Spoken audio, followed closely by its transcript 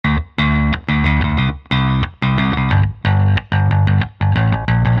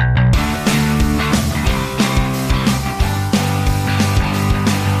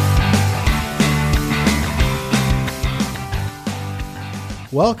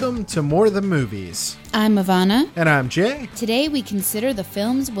Welcome to More Than Movies. I'm Ivana. And I'm Jay. Today we consider the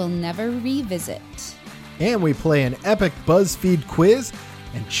films we'll never revisit. And we play an epic BuzzFeed quiz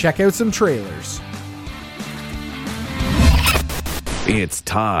and check out some trailers. It's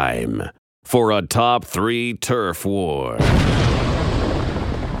time for a top 3 turf war.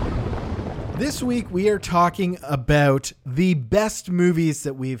 This week we are talking about the best movies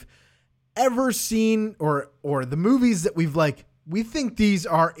that we've ever seen, or the movies that we think these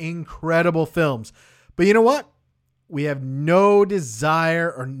are incredible films. But you know what? We have no desire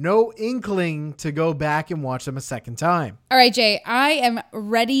or no inkling to go back and watch them a second time. All right, Jay, I am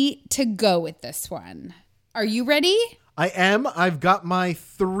ready to go with this one. Are you ready? I am. I've got my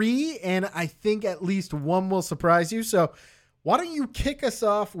 3, and I think at least one will surprise you. So why don't you kick us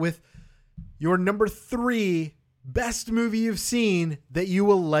off with your number 3 best movie you've seen that you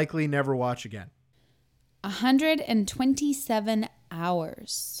will likely never watch again? 127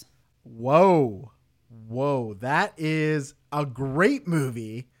 Hours. Whoa. That is a great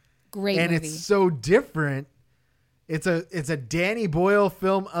movie. Great and movie. It's so different. It's a Danny Boyle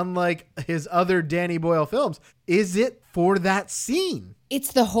film unlike his other Danny Boyle films. Is it for that scene?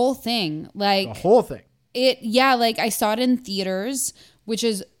 It's the whole thing. The whole thing. I saw it in theaters, which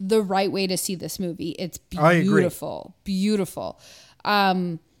is the right way to see this movie. It's beautiful. Beautiful.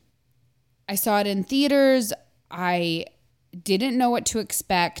 I saw it in theaters. I didn't know what to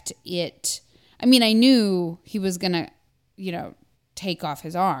expect. I knew he was going to, take off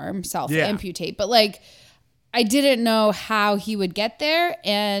his arm, self-amputate. But, I didn't know how he would get there.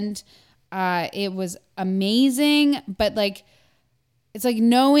 And it was amazing. But, it's like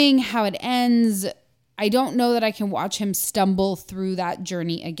knowing how it ends, I don't know that I can watch him stumble through that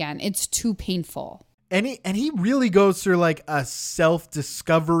journey again. It's too painful. And he really goes through a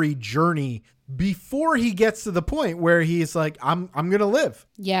self-discovery journey before he gets to the point where he's like, I'm going to live.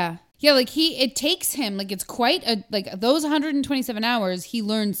 Yeah. Yeah. It takes him, it's quite those 127 hours, he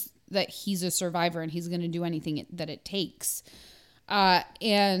learns that he's a survivor and he's going to do anything that it takes.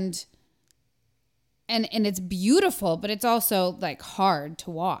 And it's beautiful, but it's also hard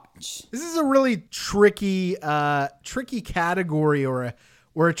to watch. This is a really tricky category or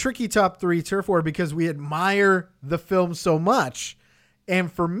a tricky top 3 turf war because we admire the film so much. And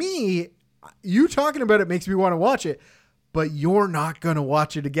for me, you talking about it makes me want to watch it, but you're not going to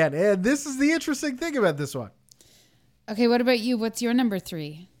watch it again. And this is the interesting thing about this one. Okay. What about you? What's your number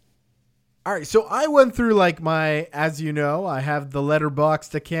 3? All right. So I went through as you know, I have the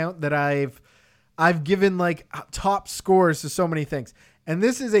Letterboxd account that I've given top scores to so many things. And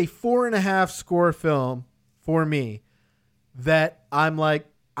this is a 4.5 score film for me that I'm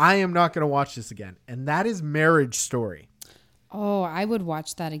I am not going to watch this again. And that is Marriage Story. Oh, I would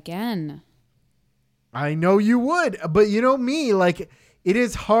watch that again. I know you would, but you know me, it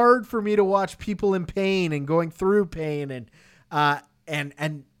is hard for me to watch people in pain and going through pain and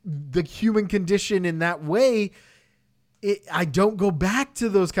the human condition in that way. I don't go back to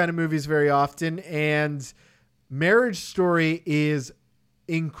those kind of movies very often. And Marriage Story is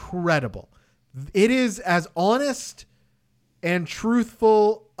incredible. It is as honest and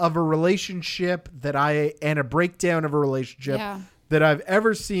truthful of a relationship and a breakdown of a relationship that I've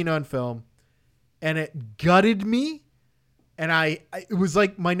ever seen on film. And it gutted me. And it was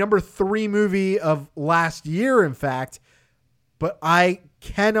my number 3 movie of last year, in fact. But I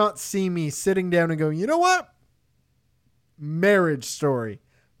cannot see me sitting down and going, you know what? Marriage Story.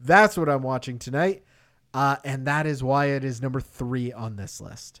 That's what I'm watching tonight. And that is why it is number 3 on this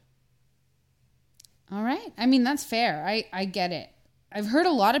list. All right. That's fair. I get it. I've heard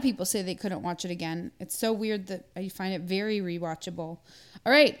a lot of people say they couldn't watch it again. It's so weird that I find it very rewatchable.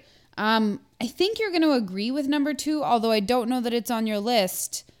 All right. I think you're going to agree with number 2, although I don't know that it's on your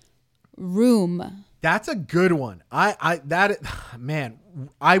list. Room. That's a good one. I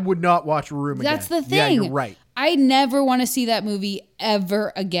would not watch Room again. That's the thing. Yeah, you're right. I never want to see that movie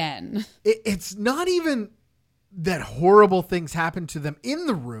ever again. It's not even that horrible things happen to them in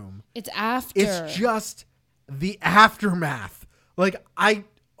the room. It's after. It's just the aftermath.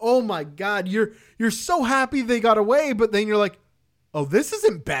 Oh my God, you're so happy they got away, but then you're like, oh, this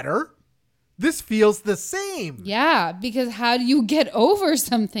isn't better. This feels the same. Yeah, because how do you get over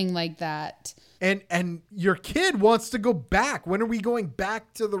something like that? And your kid wants to go back. When are we going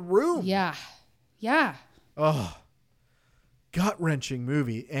back to the room? Yeah. Yeah. Oh, gut-wrenching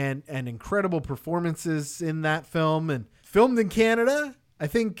movie and incredible performances in that film and filmed in Canada. I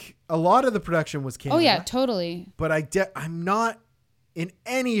think a lot of the production was Canada. Oh yeah, totally. But I'm not in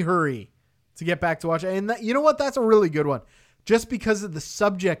any hurry to get back to watch it. And you know what? That's a really good one. Just because of the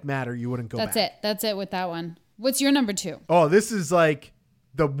subject matter, you wouldn't go back. That's it with that one. What's your number 2? Oh, this is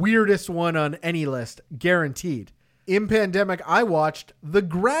the weirdest one on any list, guaranteed. In pandemic, I watched The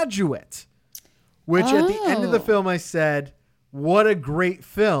Graduate, which at the end of the film I said, what a great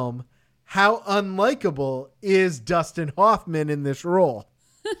film. How unlikable is Dustin Hoffman in this role?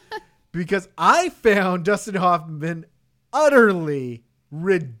 Because I found Dustin Hoffman utterly,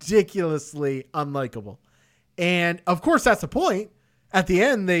 ridiculously unlikable. And of course, that's the point. At the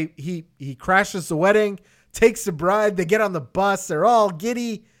end, he crashes the wedding, takes the bride, they get on the bus, they're all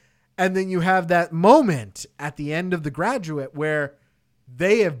giddy. And then you have that moment at the end of The Graduate where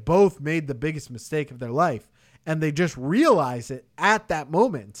they have both made the biggest mistake of their life. And they just realize it at that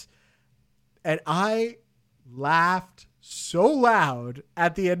moment. And I laughed so loud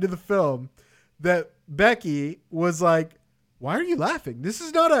at the end of the film that Becky was like, why are you laughing? This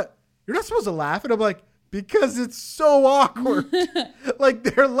is not you're not supposed to laugh. And I'm like, because it's so awkward. Like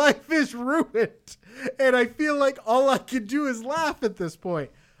their life is ruined. And I feel like all I can do is laugh at this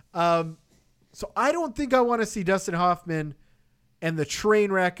point. So I don't think I want to see Dustin Hoffman and the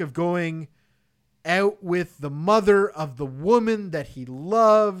train wreck of going out with the mother of the woman that he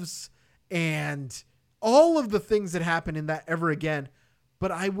loves and all of the things that happen in that ever again.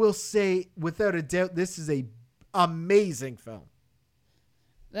 But I will say, without a doubt, this is a amazing film.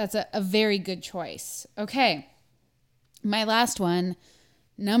 That's a very good choice. Okay. My last one,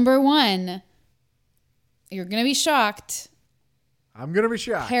 number 1. You're going to be shocked. I'm going to be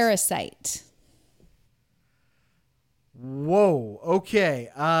shocked. Parasite. Whoa. Okay.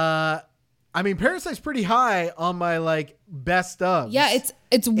 I mean, Parasite's pretty high on my best of. Yeah,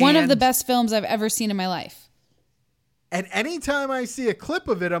 it's one of the best films I've ever seen in my life. And anytime I see a clip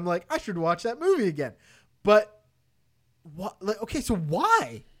of it, I'm like, I should watch that movie again. But what? Okay, so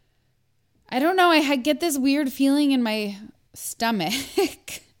why? I don't know. I get this weird feeling in my stomach,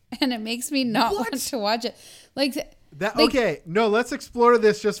 and it makes me not want to watch it. Okay, no, let's explore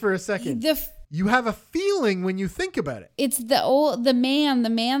this just for a second. You have a feeling when you think about it. It's the man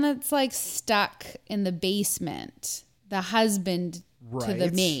that's stuck in the basement, the husband to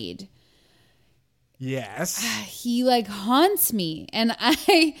the maid. Yes. He haunts me, and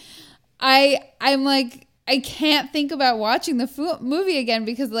I'm like, I can't think about watching the movie again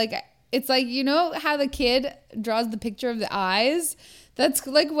because it's you know how the kid draws the picture of the eyes? That's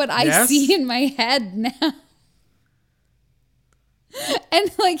what I see in my head now. And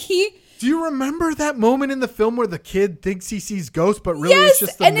do you remember that moment in the film where the kid thinks he sees ghosts, but really it's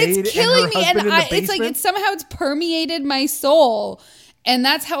just the maid it's killing and her me. husband And in the basement? it's somehow it's permeated my soul. And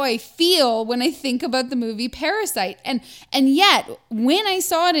that's how I feel when I think about the movie Parasite. And yet, when I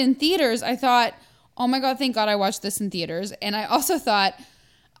saw it in theaters, I thought, oh my God, thank God I watched this in theaters. And I also thought,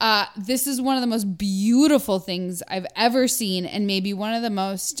 this is one of the most beautiful things I've ever seen, and maybe one of the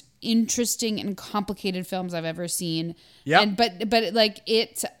most interesting and complicated films I've ever seen. Yeah.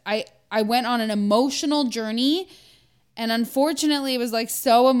 I went on an emotional journey, and unfortunately, it was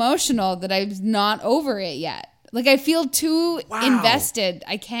so emotional that I'm not over it yet. I feel too invested.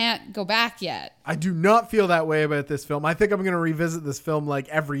 I can't go back yet. I do not feel that way about this film. I think I'm going to revisit this film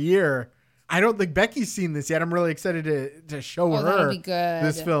every year. I don't think Becky's seen this yet. I'm really excited to show her that'll be good.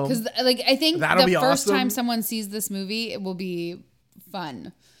 This film. Because I think that'll the be first awesome. time someone sees this movie, it will be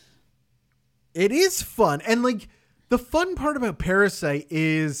fun. It is fun. And the fun part about Parasite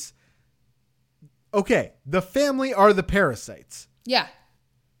is, okay, the family are the parasites. Yeah.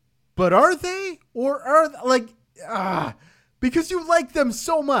 But are they? Or are because you like them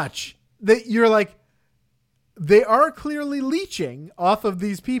so much that you're they are clearly leeching off of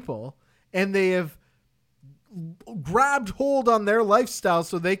these people, and they have grabbed hold on their lifestyle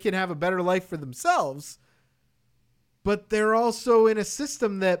so they can have a better life for themselves. But they're also in a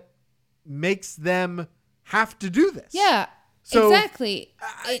system that makes them have to do this. Yeah, so, exactly.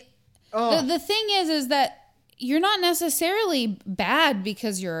 The thing is that you're not necessarily bad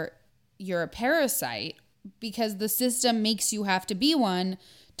because you're a parasite, because the system makes you have to be one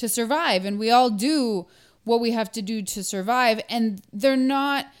to survive. And we all do what we have to do to survive. And they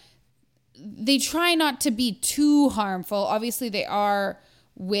try not to be too harmful. Obviously they are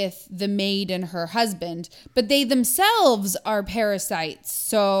with the maid and her husband, but they themselves are parasites.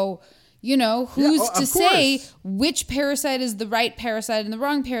 So, who's to say which parasite is the right parasite and the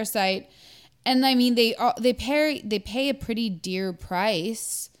wrong parasite? And I mean, they pay a pretty dear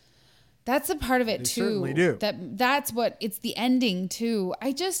price. That's a part of it too. Certainly do. That's what it's the ending too.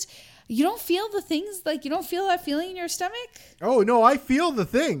 You don't feel the things, you don't feel that feeling in your stomach? Oh no, I feel the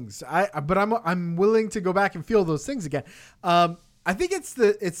things. But I'm willing to go back and feel those things again. I think it's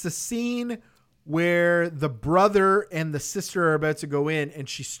the scene where the brother and the sister are about to go in, and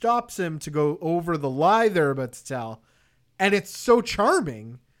she stops him to go over the lie they're about to tell. And it's so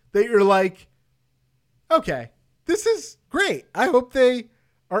charming that you're like, okay, this is great. I hope they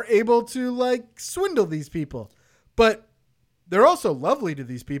are able to like swindle these people. But they're also lovely to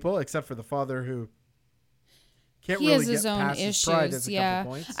these people, except for the father who can't really get past his pride as a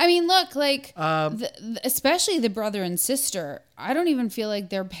couple points. I mean, look, like, especially the brother and sister, I don't even feel like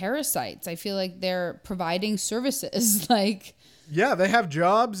they're parasites. I feel like they're providing services. Like, yeah, they have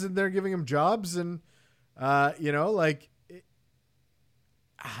jobs and they're giving them jobs. And, God,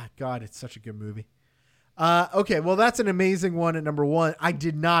 it's such a good movie. Okay, well, that's an amazing one at number 1. I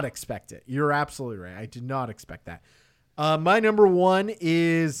did not expect it. You're absolutely right. I did not expect that. My number 1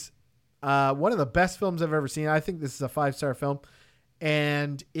 is one of the best films I've ever seen. I think this is a 5-star film,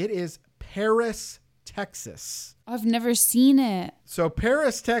 and it is Paris, Texas. I've never seen it. So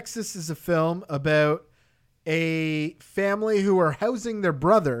Paris, Texas is a film about a family who are housing their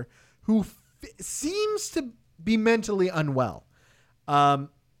brother who seems to be mentally unwell. And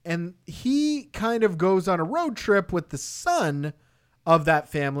he kind of goes on a road trip with the son of that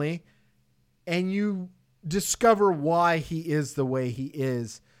family, and you discover why he is the way he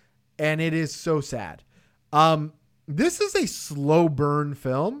is. And it is so sad. This is a slow burn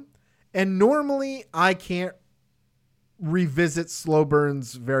film. And normally I can't revisit slow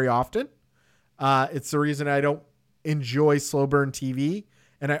burns very often. It's the reason I don't enjoy slow burn TV.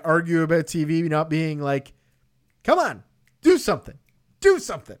 And I argue about TV not being like, come on, do something. Do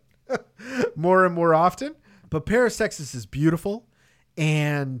something more and more often. But Paris, Texas is beautiful.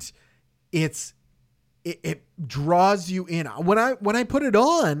 And it draws you in. When I put it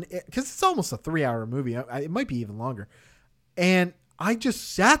on, because it's almost a 3-hour movie, it might be even longer. And I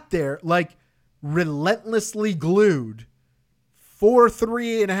just sat there like relentlessly glued for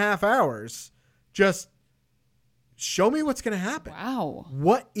 3.5 hours. Just show me what's going to happen. Wow.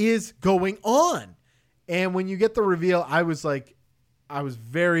 What is going on? And when you get the reveal, I was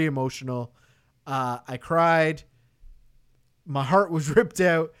very emotional. I cried. My heart was ripped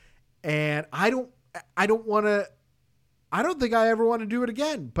out, and I don't think I ever want to do it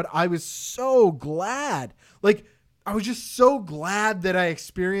again, but I was so glad. Like, I was just so glad that I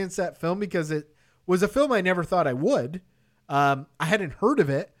experienced that film because it was a film I never thought I would. I hadn't heard of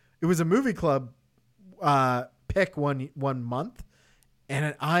it. It was a movie club pick one month,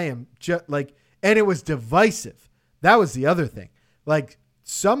 and I am just like, and it was divisive. That was the other thing. Like,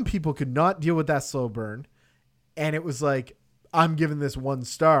 some people could not deal with that slow burn, and it was like, I'm giving this 1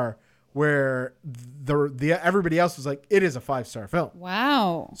 star, where the everybody else was like, it is a 5-star film.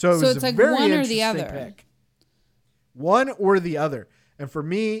 Wow. So it's like one or the other. Pick. One or the other. And for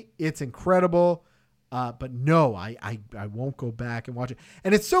me, it's incredible. But no, I won't go back and watch it.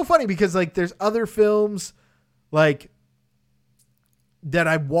 And it's so funny because like there's other films like that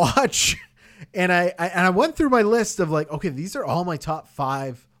I watch and I went through my list of like, okay, these are all my top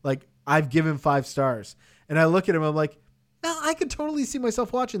 5. Like I've given 5 stars. And I look at them, I'm like, no, I could totally see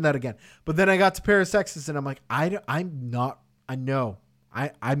myself watching that again. But then I got to Paris, Texas, and I'm like, I'm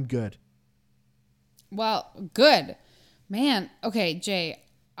good. Well, good. Man, okay, Jay,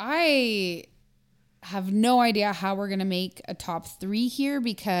 I have no idea how we're going to make a top 3 here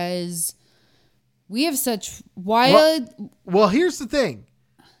because we have such wild... Well, here's the thing.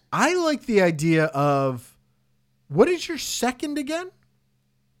 I like the idea of... What is your second again?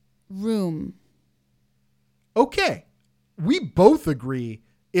 Room. Okay. We both agree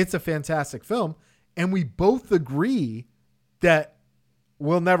it's a fantastic film, and we both agree that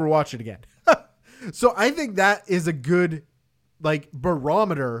we'll never watch it again. So I think that is a good like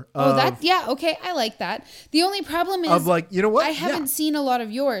barometer of, okay, I like that. The only problem is of like, you know what? I haven't seen a lot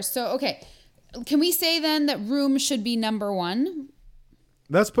of yours. So okay. Can we say then that Room should be number 1?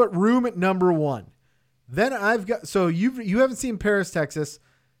 Let's put Room at number 1. Then I've got, so you haven't seen Paris, Texas,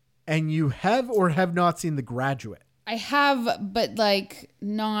 and you have or have not seen The Graduate. I have, but like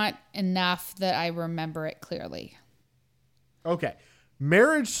not enough that I remember it clearly. Okay.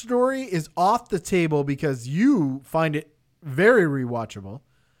 Marriage Story is off the table because you find it very rewatchable.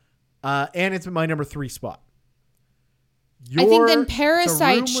 And it's my number 3 spot. I think then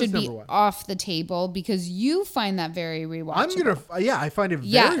Parasite should be off the table because you find that very rewatchable. I find it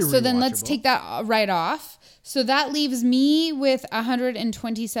very rewatchable. So then let's take that right off. So that leaves me with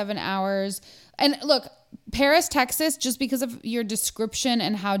 127 hours. And look, Paris, Texas, just because of your description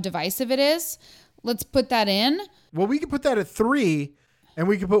and how divisive it is, let's put that in. Well, we could put that at 3 and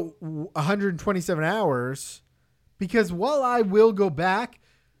we could put 127 hours because while I will go back,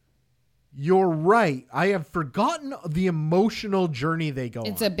 you're right. I have forgotten the emotional journey they go on.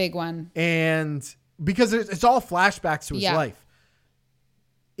 It's a big one. And because it's all flashbacks to his life.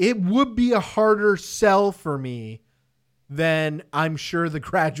 It would be a harder sell for me then I'm sure The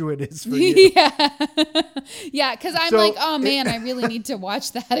Graduate is for you. Yeah, because I'm like, oh man, I really need to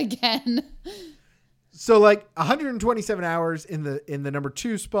watch that again. So like 127 hours in the number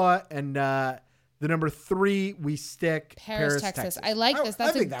 2 spot, and the number 3 we stick Paris, Texas. I like this.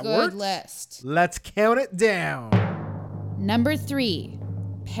 That's a good list. Let's count it down. Number 3,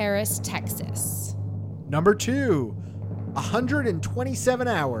 Paris, Texas. Number 2, 127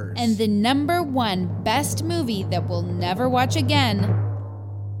 hours. And the number 1 best movie that we'll never watch again,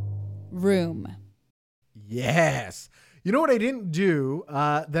 Room. Yes. You know what I didn't do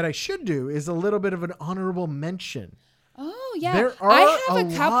that I should do is a little bit of an honorable mention. Oh, yeah. There are I have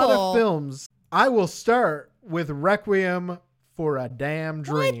a couple. lot of films. I will start with Requiem for a Damn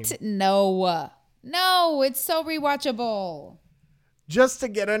Dream. What? No, it's so rewatchable. Just to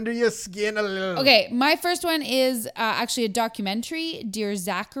get under your skin a little. Okay, my first one is actually a documentary, Dear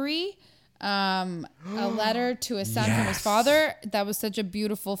Zachary, a letter to a son from his father. That was such a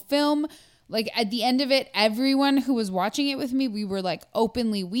beautiful film. Like at the end of it, everyone who was watching it with me, we were like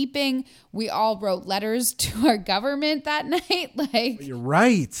openly weeping. We all wrote letters to our government that night. Like, you're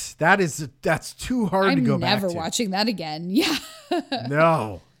right. That's too hard to go back to. I'm never watching that again. Yeah.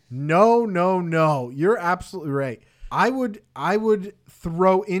 No. You're absolutely right. I would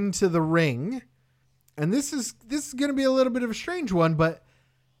throw Into the Ring, and this is going to be a little bit of a strange one, but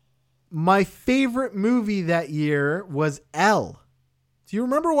my favorite movie that year was Elle. Do you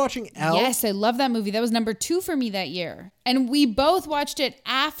remember watching Elle? Yes, I love that movie. That was number 2 for me that year. And we both watched it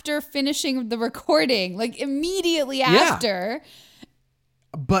after finishing the recording, like immediately after.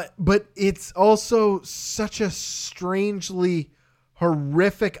 But it's also such a strangely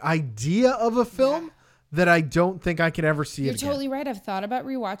horrific idea of a film that I don't think I could ever see it again. You're totally right. I've thought about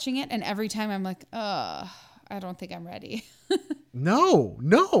rewatching it, and every time I'm like, I don't think I'm ready.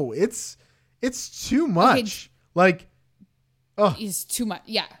 No, it's too much. Okay. It's too much.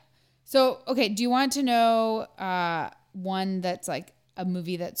 Yeah. So, okay. Do you want to know one that's like a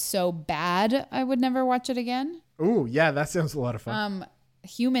movie that's so bad I would never watch it again? Oh, yeah. That sounds a lot of fun.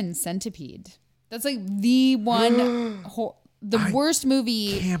 Human Centipede. That's like the one, worst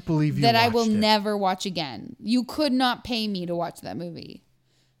movie can't believe you that I will never watch again. You could not pay me to watch that movie.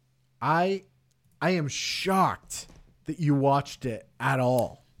 I am shocked that you watched it at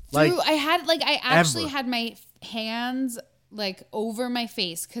all. I actually had my hands like over my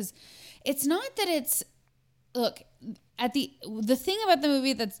face, because it's not that it's, look, at the thing about the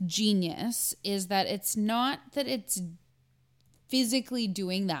movie that's genius is that it's not that it's physically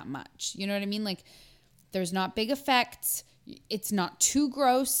doing that much. You know what I mean? Like, there's not big effects. It's not too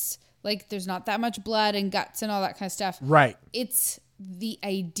gross. Like, there's not that much blood and guts and all that kind of stuff. Right. It's the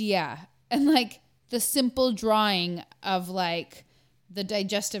idea and like the simple drawing of like the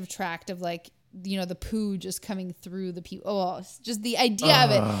digestive tract of like, you know, the poo just coming through the people. Oh, it's just the idea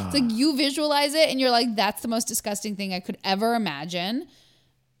of it. It's like you visualize it and you're like, that's the most disgusting thing I could ever imagine.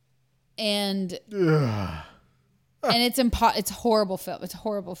 And it's a horrible film. It's a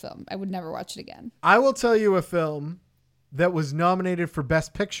horrible film. I would never watch it again. I will tell you a film that was nominated for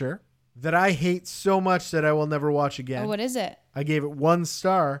Best Picture that I hate so much that I will never watch again. Oh, what is it? I gave it 1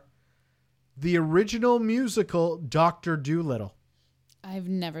 star. The original musical, Dr. Dolittle. I've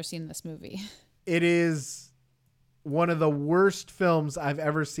never seen this movie. It is one of the worst films I've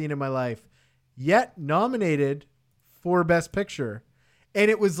ever seen in my life, yet nominated for Best Picture.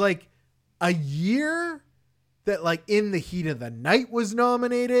 And it was like a year that like In the Heat of the Night was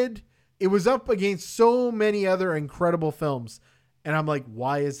nominated. It was up against so many other incredible films. And I'm like,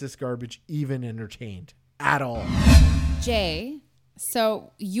 why is this garbage even entertained at all? Jay,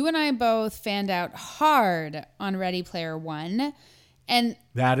 so you and I both fanned out hard on Ready Player One. And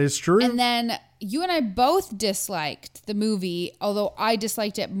that is true. And then you and I both disliked the movie, although I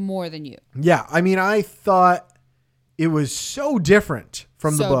disliked it more than you. Yeah. I mean, I thought it was so different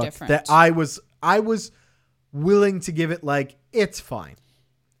from the book that I was willing to give it like, it's fine.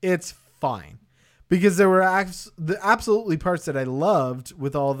 It's fine. Because there were absolutely parts that I loved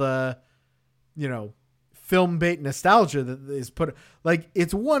with all the, you know, film bait nostalgia that is put. Like,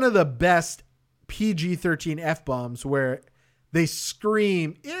 it's one of the best PG-13 F-bombs where they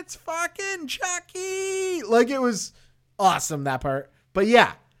scream, "It's fucking Chucky!" Like, it was awesome, that part. But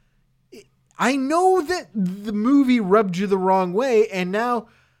yeah, I know that the movie rubbed you the wrong way, and now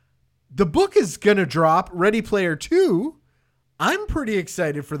the book is going to drop, Ready Player 2. I'm pretty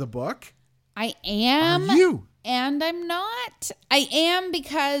excited for the book. I am. Are you? And I'm not. I am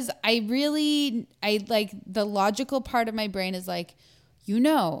because I like the logical part of my brain is like, you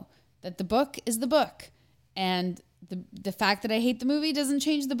know, that the book is the book. And the fact that I hate the movie doesn't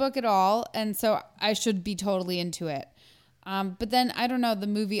change the book at all. And so I should be totally into it. But then I don't know. The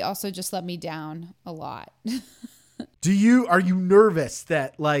movie also just let me down a lot. Are you nervous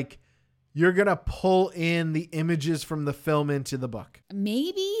that like you're going to pull in the images from the film into the book?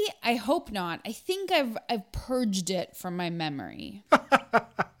 Maybe. I hope not. I think I've purged it from my memory.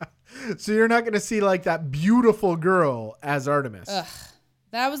 So you're not going to see like that beautiful girl as Artemis. Ugh.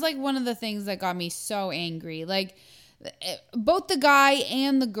 That was like one of the things that got me so angry. Like both the guy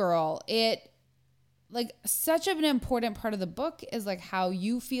and the girl, like such an important part of the book is like how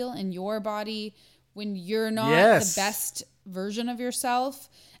you feel in your body when you're not the best version of yourself.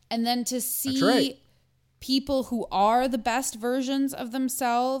 And then to see people who are the best versions of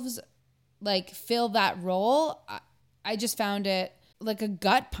themselves, like fill that role. I just found it like a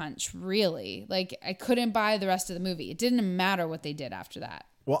gut punch, really. Like I couldn't buy the rest of the movie. It didn't matter what they did after that.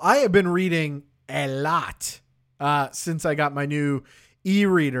 Well, I have been reading a lot since I got my new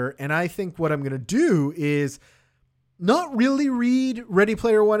e-reader. And I think what I'm going to do is not really read Ready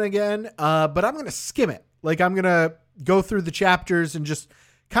Player One again, but I'm going to skim it. Like I'm going to go through the chapters and just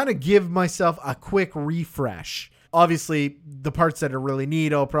kind of give myself a quick refresh. Obviously, the parts that are really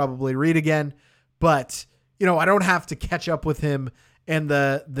neat, I'll probably read again. But, you know, I don't have to catch up with him and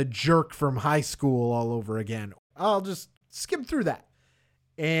the jerk from high school all over again. I'll just skim through that.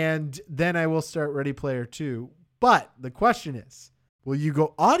 And then I will start Ready Player 2. But the question is, will you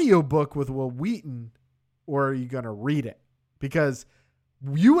go audiobook with Wil Wheaton or are you going to read it? Because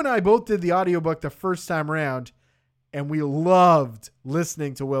you and I both did the audiobook the first time around and we loved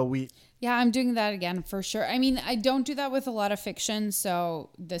listening to Wil Wheaton. Yeah, I'm doing that again for sure. I mean, I don't do that with a lot of fiction,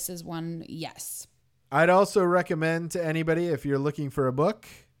 so this is one, yes. I'd also recommend to anybody, if you're looking for a book,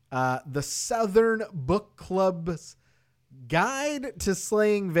 the Southern Book Club's Guide to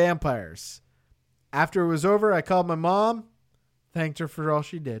Slaying Vampires. After it was over, I called my mom, thanked her for all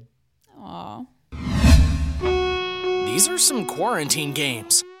she did. Aw. These are some quarantine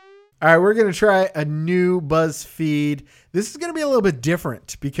games. All right, we're going to try a new BuzzFeed. This is going to be a little bit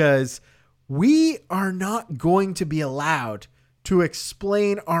different because we are not going to be allowed to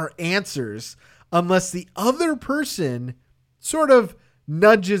explain our answers unless the other person sort of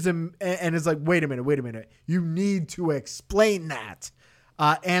nudges him and is like, wait a minute. You need to explain that.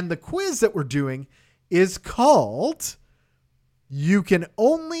 And the quiz that we're doing is called You Can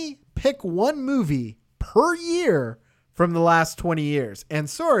Only Pick One Movie Per Year from the Last 20 Years. And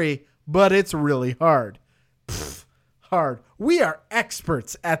sorry, but it's really hard. Hard. We are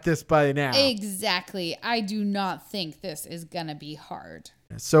experts at this by now. Exactly. I do not think this is going to be hard.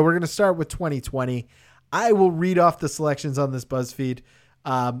 So we're going to start with 2020. I will read off the selections on this BuzzFeed.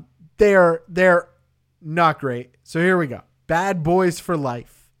 They're not great. So here we go. Bad Boys for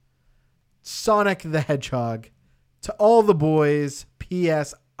Life. Sonic the Hedgehog. To All the Boys.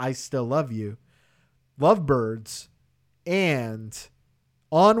 P.S. I Still Love You. Lovebirds. And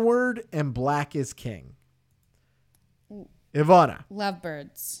Onward and Black is King. Ivana.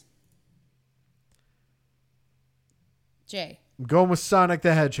 Lovebirds. Jay. I'm going with Sonic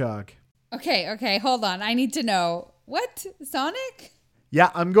the Hedgehog. Okay, hold on. I need to know. What? Sonic?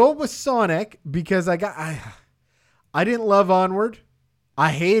 Yeah, I'm going with Sonic because I didn't love Onward.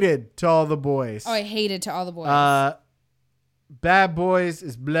 I hated To All the Boys. Oh, I hated To All the Boys. Bad Boys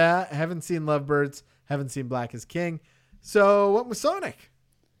is blah. Haven't seen Lovebirds. Haven't seen Black is King. So what was Sonic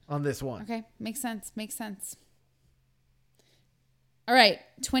on this one? Okay, makes sense. All right,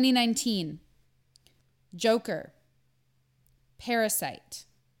 2019. Joker. Parasite.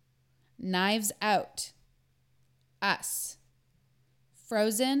 Knives Out. Us.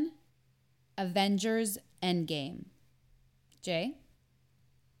 Frozen. Avengers Endgame. Jay?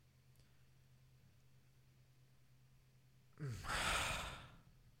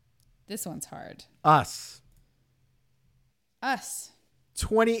 This one's hard. Us.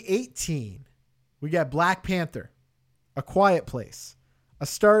 2018. We got Black Panther. A Quiet Place. A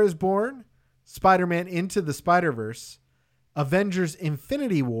Star is Born. Spider-Man Into the Spider-Verse. Avengers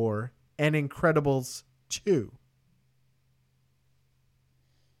Infinity War. And Incredibles 2.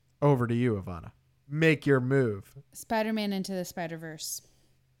 Over to you, Ivana. Make your move. Spider-Man Into the Spider-Verse.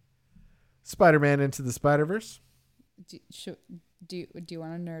 Spider-Man Into the Spider-Verse. Do you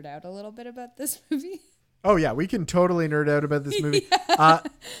want to nerd out a little bit about this movie? Oh, yeah. We can totally nerd out about this movie. Yeah.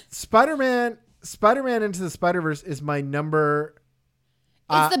 Spider-Man Into the Spider-Verse is my number...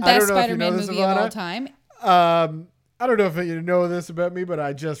 It's the best Spider-Man movie of all time. I don't know if you know this about me, but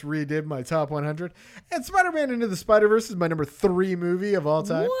I just redid my top 100. And Spider-Man Into the Spider-Verse is my number 3 movie of all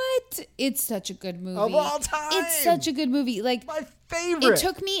time. What? It's such a good movie. Of all time. It's such a good movie. Like my favorite. It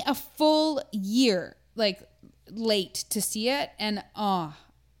took me a full year, like late to see it. And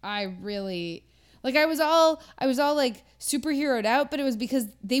I really Like I was all like superheroed out, but it was because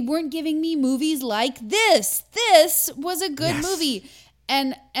they weren't giving me movies like this. This was a good movie.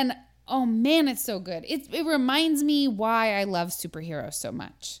 And oh man, it's so good. It reminds me why I love superheroes so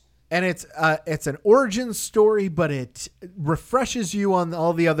much. And it's an origin story, but it refreshes you on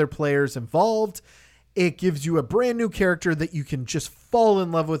all the other players involved. It gives you a brand new character that you can just fall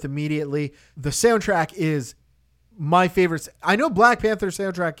in love with immediately. The soundtrack is my favorite. I know Black Panther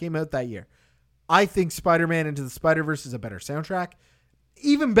soundtrack came out that year. I think Spider-Man Into the Spider-Verse is a better soundtrack.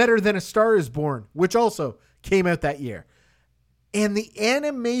 Even better than A Star Is Born, which also came out that year. And the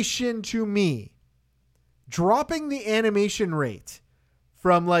animation, to me, dropping the animation rate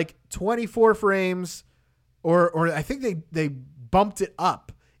from like 24 frames, or I think they bumped it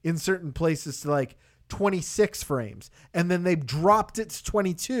up in certain places to like 26 frames, and then they dropped it to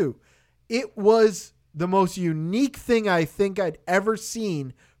 22. It was the most unique thing I think I'd ever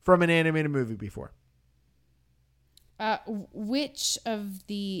seen from an animated movie before. Which of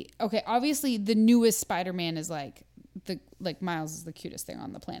the... Okay, obviously the newest Spider-Man is like Miles is the cutest thing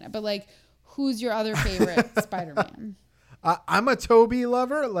on the planet, but like who's your other favorite Spider-Man? I'm a Tobey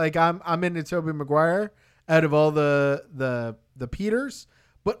lover. Like I'm into Tobey Maguire out of all the Peters,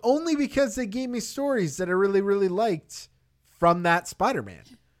 but only because they gave me stories that I really, really liked from that Spider-Man.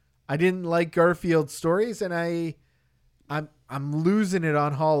 I didn't like Garfield's stories, and I'm losing it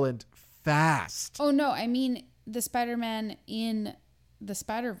on Holland fast. Oh no, I mean the Spider-Man in the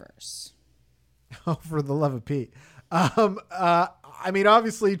Spider-Verse. Oh, for the love of Pete. I mean,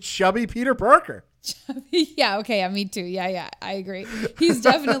 obviously, chubby Peter Parker. Yeah, okay, me too. Yeah, I agree. He's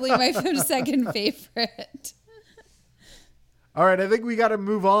definitely my second favorite. All right, I think we got to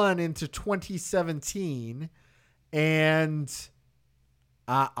move on into 2017, and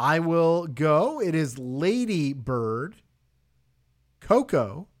I will go. It is Lady Bird,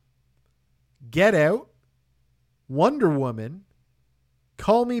 Coco, Get Out, Wonder Woman,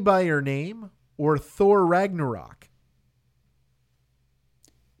 Call Me By Your Name, or Thor Ragnarok.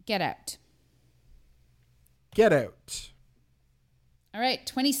 Get Out. Get Out. All right,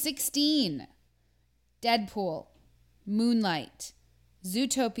 2016. Deadpool, Moonlight,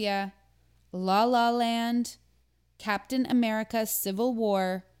 Zootopia, La La Land, Captain America Civil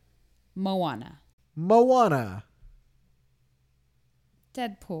War, Moana. Moana.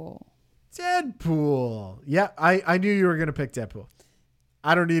 Deadpool. Yeah, I knew you were going to pick Deadpool.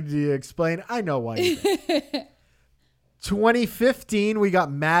 I don't need to explain. I know why you did. 2015, we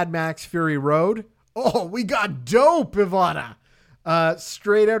got Mad Max Fury Road. Oh, we got dope, Ivana.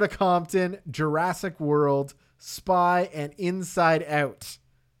 Straight Outta Compton, Jurassic World, Spy, and Inside Out.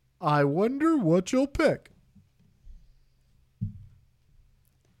 I wonder what you'll pick.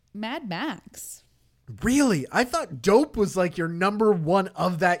 Mad Max. Really? I thought Dope was like your number one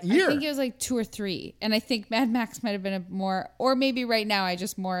of that year. I think it was like 2 or 3. And I think Mad Max might have been a more, or maybe right now I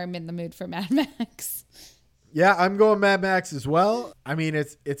just more am in the mood for Mad Max. Yeah, I'm going Mad Max as well. I mean,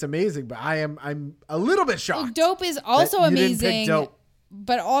 it's amazing, but I'm a little bit shocked. Well, Dope is also amazing,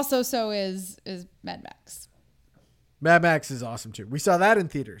 but also so is Mad Max. Mad Max is awesome too. We saw that in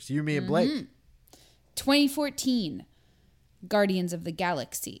theaters. You, me, and Blake. 2014, Guardians of the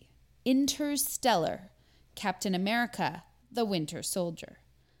Galaxy, Interstellar, Captain America, The Winter Soldier,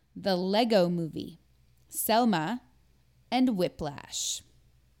 The Lego Movie, Selma, and Whiplash.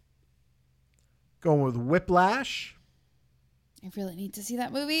 Going with Whiplash. I really need to see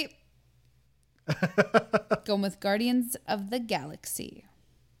that movie. Going with Guardians of the Galaxy.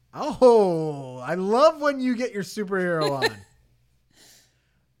 Oh, I love when you get your superhero on.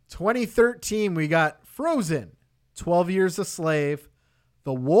 2013, we got Frozen, 12 Years a Slave,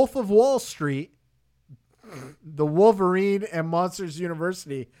 The Wolf of Wall Street, The Wolverine and Monsters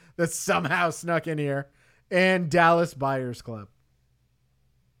University that somehow snuck in here, and Dallas Buyers Club.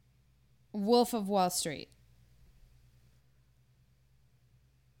 Wolf of Wall Street.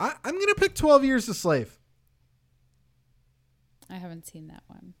 I'm going to pick 12 Years a Slave. I haven't seen that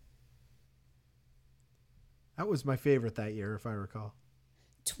one. That was my favorite that year, if I recall.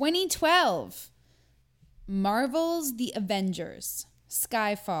 2012. Marvel's The Avengers,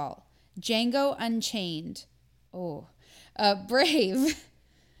 Skyfall, Django Unchained. Oh, Brave.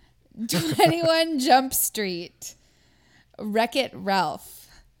 21 Jump Street, Wreck-It Ralph.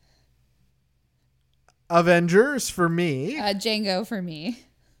 Avengers for me. Django for me.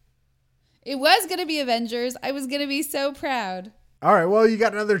 It was going to be Avengers. I was going to be so proud. All right, well, you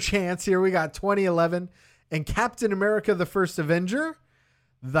got another chance here. We got 2011 and Captain America, the First Avenger,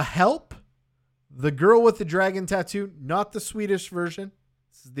 The Help, The Girl with the Dragon Tattoo, not the Swedish version.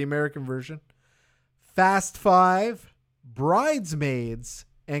 This is the American version. Fast Five, Bridesmaids,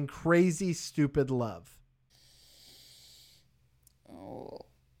 and Crazy Stupid Love. Oh.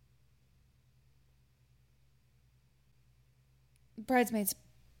 Bridesmaids.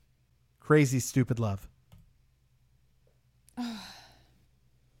 Crazy Stupid Love.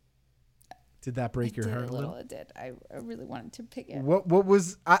 Did that break your heart a little? It did. I really wanted to pick it. What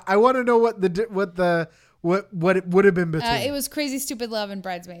was I want to know what it would have been between. It was Crazy Stupid Love and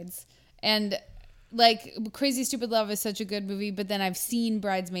Bridesmaids. And like Crazy Stupid Love is such a good movie, but then I've seen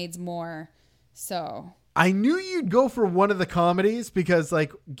Bridesmaids more. So I knew you'd go for one of the comedies because,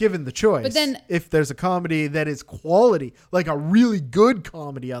 like, given the choice, but then if there's a comedy that is quality, like a really good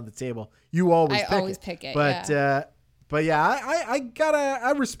comedy on the table, you always pick it. But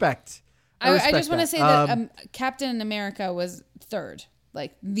I respect. I just want to say that Captain America was third,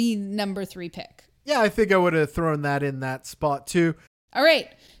 like the number 3 pick. Yeah, I think I would have thrown that in that spot too. All right,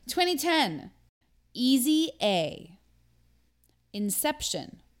 2010, Easy A,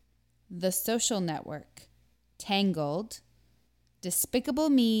 Inception, The Social Network, Tangled, Despicable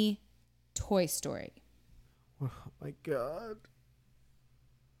Me, Toy Story. Oh my God.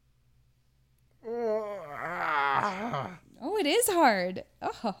 Oh, it is hard.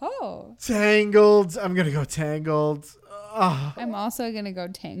 Oh, ho, ho. Tangled. I'm going to go Tangled. Oh. I'm also going to go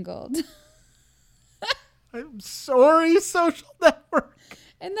Tangled. I'm sorry, Social Network.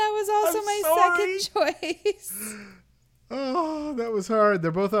 And that was also my second choice. Oh, that was hard.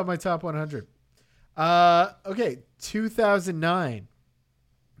 They're both on my top 100. Okay, 2009.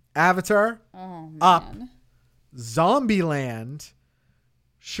 Avatar. Oh, man. Up. Zombieland.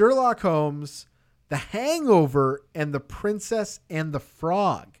 Sherlock Holmes. The Hangover, and The Princess and the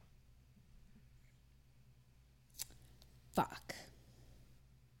Frog. Fuck.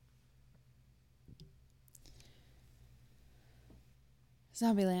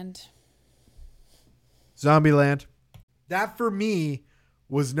 Zombieland. That for me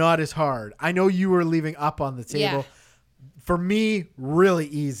was not as hard. I know you were leaving Up on the table. Yeah. For me, really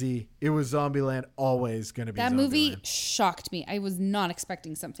easy. It was Zombieland, always going to be that Zombieland. movie shocked me. I was not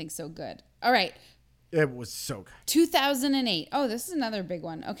expecting something so good. All right. It was so good. 2008. Oh, this is another big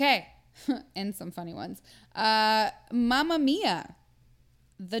one. Okay. And some funny ones. Mamma Mia.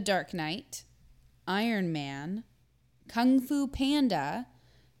 The Dark Knight. Iron Man. Kung Fu Panda.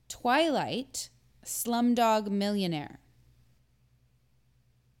 Twilight. Slumdog Millionaire.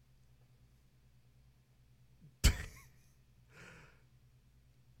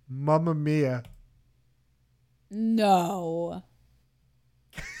 Mamma Mia. No.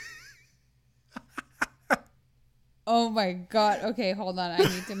 Oh my God. Okay, hold on. I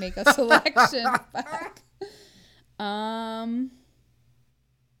need to make a selection back. Iron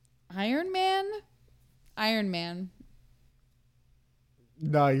Man.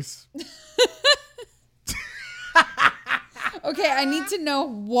 Nice. Okay, I need to know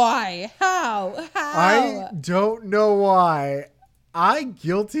why. How? I don't know why. I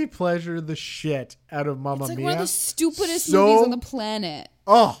guilty pleasure the shit out of Mamma It's like Mia. one of the stupidest movies on the planet.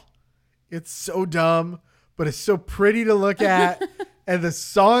 Oh, it's so dumb, but it's so pretty to look at. And the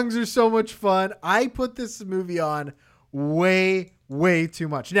songs are so much fun. I put this movie on way, way too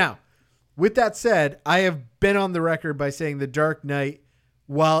much. Now, with that said, I have been on the record by saying The Dark Knight,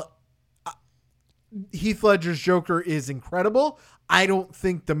 while Heath Ledger's Joker is incredible, I don't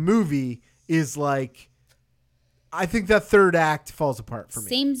think the movie is like... I think that third act falls apart for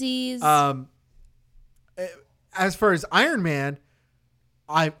me. Samesies. As far as Iron Man,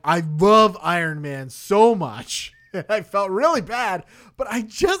 I love Iron Man so much. I felt really bad, but I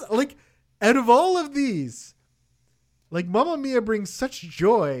just like out of all of these, like Mamma Mia brings such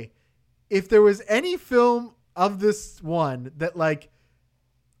joy. If there was any film of this one that like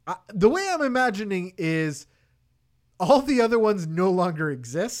the way I'm imagining is all the other ones no longer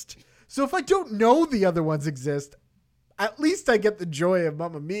exist. So if I don't know the other ones exist, at least I get the joy of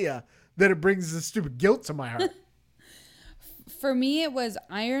Mamma Mia that it brings the stupid guilt to my heart. For me, it was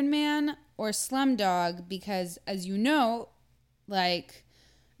Iron Man or Slumdog because, as you know, like,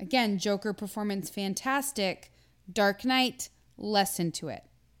 again, Joker performance fantastic. Dark Knight, less into it.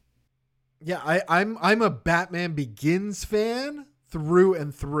 Yeah, I'm a Batman Begins fan through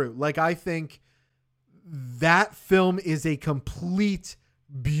and through. Like, I think that film is a complete,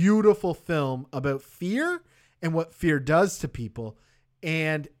 beautiful film about fear and what fear does to people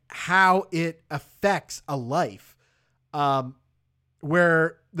and how it affects a life.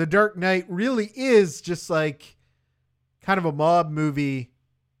 Where The Dark Knight really is just like kind of a mob movie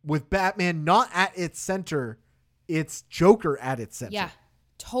with Batman not at its center. It's Joker at its center. Yeah,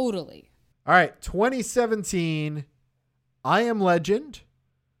 totally. All right. 2017, I Am Legend,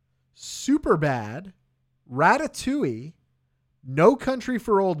 Superbad, Ratatouille, No Country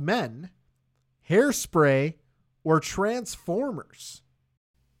for Old Men, Hairspray, or Transformers?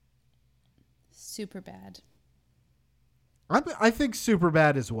 Superbad. I think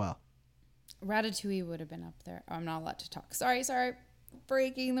Superbad as well. Ratatouille would have been up there. Oh, I'm not allowed to talk. Sorry.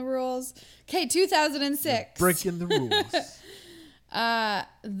 Breaking the rules. Okay, 2006. Breaking the rules.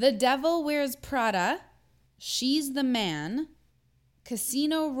 The Devil Wears Prada, She's the Man,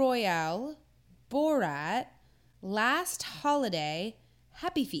 Casino Royale, Borat, Last Holiday,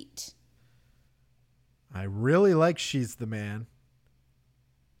 Happy Feet. I really like She's the Man.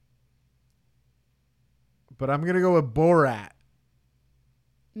 But I'm going to go with Borat.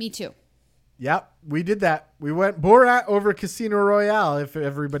 Me too. Yep, we did that. We went Borat over Casino Royale, if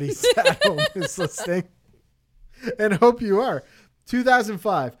everybody's at home is listening. And hope you are.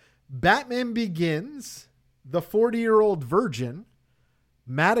 2005, Batman Begins, The 40-Year-Old Virgin,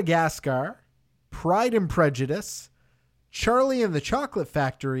 Madagascar, Pride and Prejudice, Charlie and the Chocolate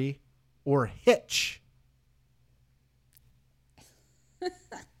Factory, or Hitch?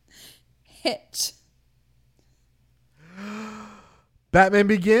 Hitch. Batman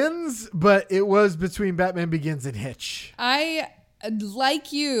Begins, but it was between Batman Begins and Hitch. I,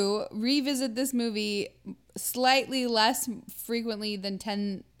 like you, revisit this movie slightly less frequently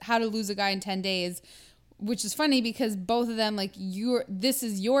than How to Lose a Guy in 10 Days, which is funny because both of them, like, this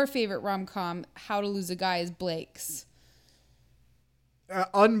is your favorite rom-com. How to Lose a Guy is Blake's.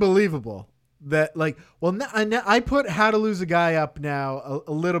 Unbelievable that, like, well, I put How to Lose a Guy up now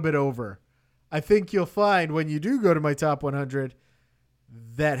a little bit over. I think you'll find when you do go to my top 100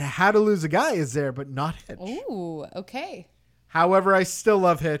 that How to Lose a Guy is there, but not Hitch. Ooh, okay. However, I still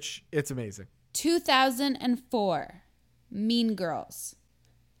love Hitch. It's amazing. 2004, Mean Girls,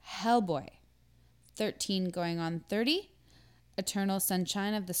 Hellboy, 13 Going on 30, Eternal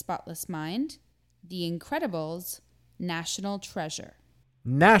Sunshine of the Spotless Mind, The Incredibles, National Treasure.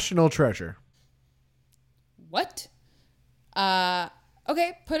 National Treasure. What?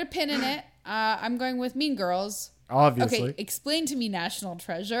 Okay, put a pin in it. I'm going with Mean Girls. Obviously. Okay, explain to me National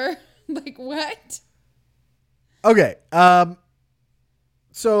Treasure. Like, what? Okay.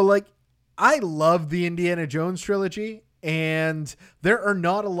 So, like, I love the Indiana Jones trilogy, and there are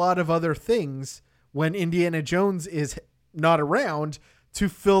not a lot of other things when Indiana Jones is not around to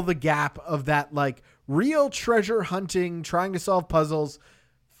fill the gap of that, like, real treasure hunting, trying to solve puzzles,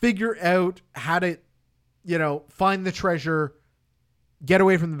 figure out how to, find the treasure, get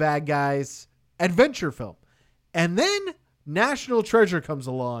away from the bad guys, adventure film. And then National Treasure comes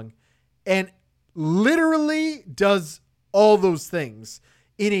along and literally does all those things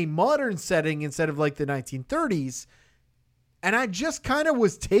in a modern setting instead of like the 1930s. And I just kind of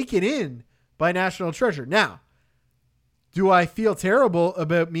was taken in by National Treasure. Now, do I feel terrible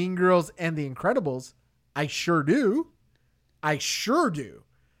about Mean Girls and The Incredibles? I sure do.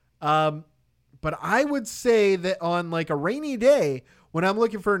 But I would say that on like a rainy day, when I'm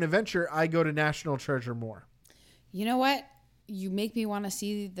looking for an adventure, I go to National Treasure more. You know what? You make me want to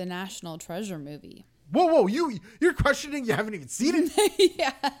see the National Treasure movie. Whoa, you're questioning? You haven't even seen it?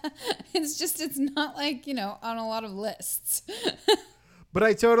 Yeah. It's not like, on a lot of lists. But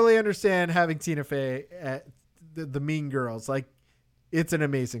I totally understand having Tina Fey at the Mean Girls. Like, it's an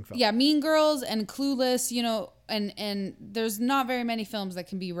amazing film. Yeah, Mean Girls and Clueless, and there's not very many films that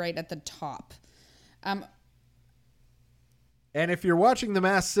can be right at the top. And if you're watching The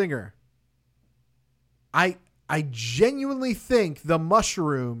Masked Singer, I genuinely think the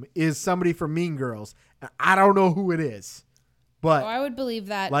mushroom is somebody from Mean Girls. I don't know who it is, but I would believe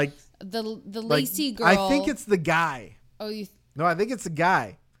that. Like the Lacey girl. I think it's the guy. Oh, no, I think it's the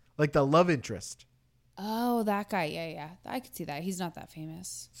guy, like the love interest. Oh, that guy. Yeah. I could see that. He's not that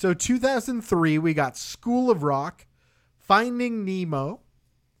famous. So 2003, we got School of Rock, Finding Nemo,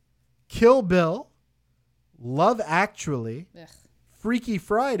 Kill Bill, Love Actually, Freaky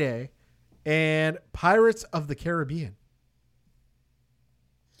Friday, and Pirates of the Caribbean.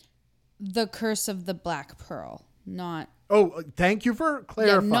 The Curse of the Black Pearl, not. Oh, thank you for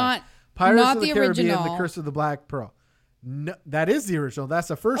clarifying. Yeah, Pirates not of the Caribbean, original. The Curse of the Black Pearl. No, that is the original. That's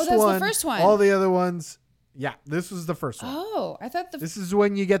the first one. Oh, that's the first one. All the other ones. Yeah, this was the first one. Oh, I thought this is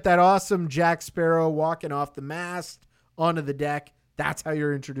when you get that awesome Jack Sparrow walking off the mast onto the deck. That's how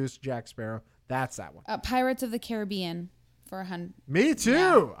you're introduced to Jack Sparrow. That's that one. Pirates of the Caribbean for 100. Me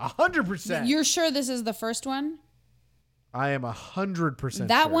too. 100%. You're sure this is the first one? I am 100%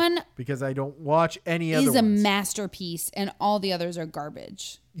 that sure, one because I don't watch any other ones. Is a masterpiece, and all the others are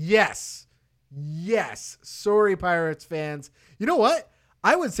garbage. Yes. Sorry, Pirates fans. You know what?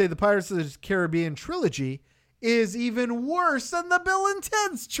 I would say the Pirates of the Caribbean trilogy is even worse than the Bill and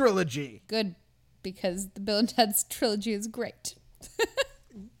Ted's trilogy. Good. because the Bill and Ted's trilogy is great.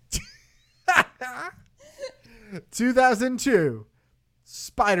 2002,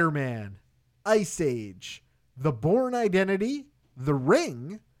 Spider-Man, Ice Age, The Bourne Identity, The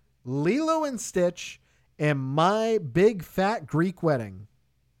Ring, Lilo and Stitch, and My Big Fat Greek Wedding.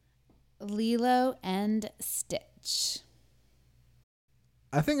 Lilo and Stitch.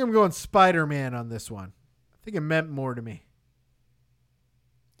 I think I'm going Spider-Man on this one. I think it meant more to me.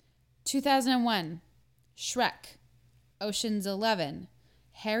 2001, Shrek, Ocean's 11,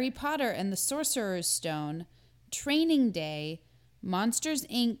 Harry Potter and the Sorcerer's Stone, Training Day, Monsters,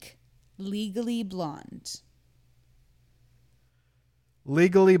 Inc., Legally Blonde.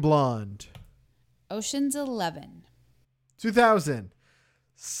 Legally Blonde. Ocean's 11. 2000,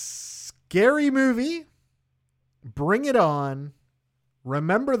 Scary Movie, Bring It On,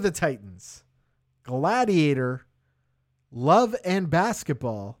 Remember the Titans, Gladiator, Love and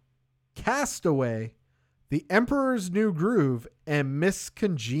Basketball, Castaway, The Emperor's New Groove, and Miss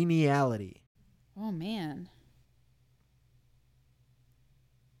Congeniality. Oh, man.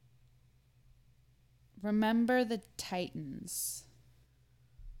 Remember the Titans.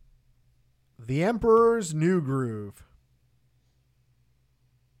 The Emperor's New Groove.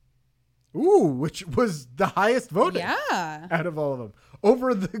 Ooh, which was the highest voted out of all of them.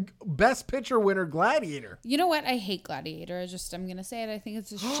 Over the Best Picture winner, Gladiator. You know what? I hate Gladiator. I'm going to say it. I think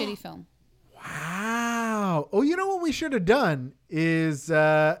it's a shitty film. Wow. Oh, you know what we should have done is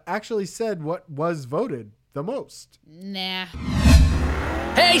actually said what was voted the most. Nah.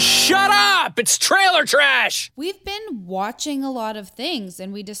 Hey, shut up! It's trailer trash! We've been watching a lot of things,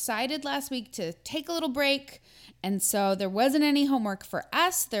 and we decided last week to take a little break. And so there wasn't any homework for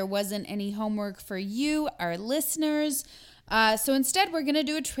us. There wasn't any homework for you, our listeners. So instead, we're going to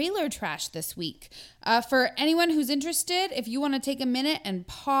do a trailer trash this week. For anyone who's interested, if you want to take a minute and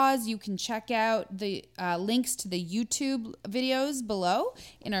pause, you can check out the links to the YouTube videos below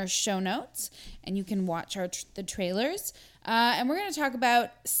in our show notes, and you can watch the trailers. And we're going to talk about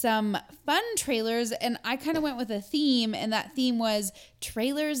some fun trailers, and I kind of went with a theme, and that theme was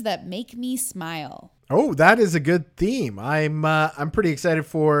trailers that make me smile. Oh, that is a good theme. I'm pretty excited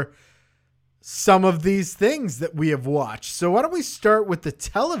for some of these things that we have watched. So why don't we start with the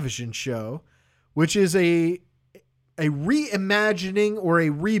television show, which is a reimagining or a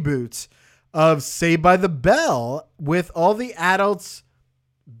reboot of Saved by the Bell with all the adults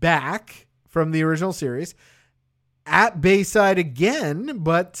back from the original series at Bayside again,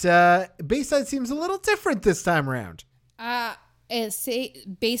 but Bayside seems a little different this time around.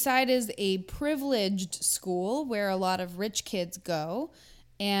 Bayside is a privileged school where a lot of rich kids go.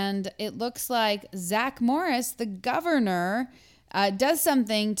 And it looks like Zach Morris, the governor, does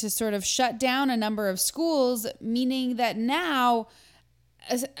something to sort of shut down a number of schools, meaning that now,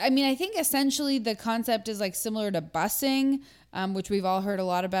 I think essentially the concept is like similar to busing, which we've all heard a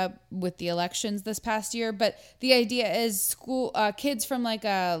lot about with the elections this past year. But the idea is kids from like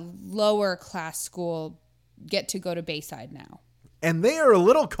a lower class school get to go to Bayside now. And they are a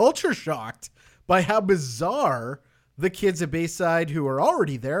little culture shocked by how bizarre the kids at Bayside who are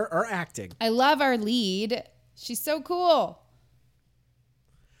already there are acting. I love our lead. She's so cool.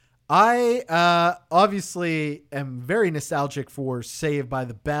 I obviously am very nostalgic for Saved by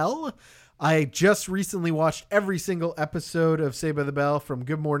the Bell. I just recently watched every single episode of Saved by the Bell from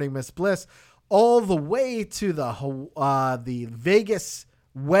Good Morning Miss Bliss all the way to the Vegas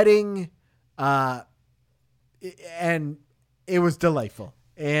wedding, and it was delightful.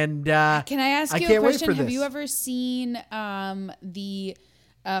 And can I ask you a question? Have you this. ever seen the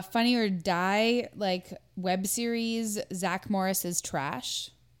Funny or Die web series Zach Morris's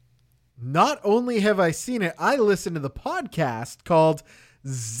Trash? Not only have I seen it, I listened to the podcast called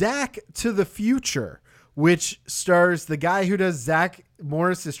Zach to the Future, which stars the guy who does Zach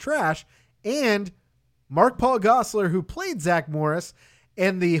Morris's Trash and Mark Paul Gosselaar, who played Zach Morris.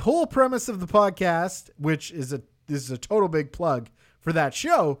 And the whole premise of the podcast, which is a total big plug for that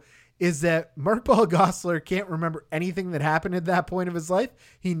show, is that Mark Paul Gosselaar can't remember anything that happened at that point of his life.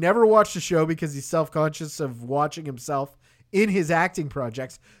 He never watched the show because he's self-conscious of watching himself in his acting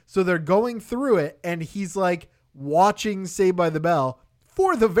projects. So they're going through it, and he's like watching Saved by the Bell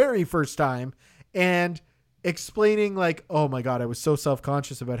for the very first time and explaining like, oh my God, I was so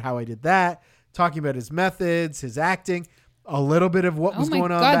self-conscious about how I did that, talking about his methods, his acting, a little bit of what was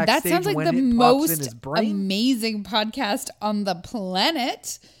going on backstage. That sounds like the most amazing podcast on the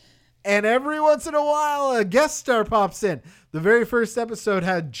planet. And every once in a while, a guest star pops in. The very first episode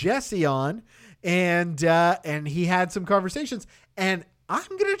had Jesse on, and he had some conversations. And I'm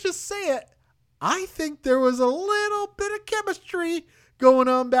going to just say it. I think there was a little bit of chemistry going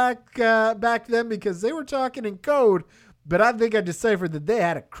on back then because they were talking in code, but I think I deciphered that they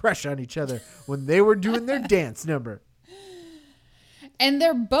had a crush on each other when they were doing their dance number. And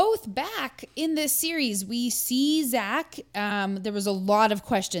they're both back in this series. We see Zach. There was a lot of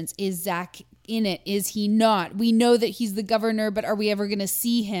questions. Is Zach in it? Is he not? We know that he's the governor, but are we ever going to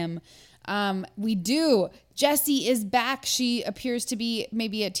see him? We do. Jessie is back. She appears to be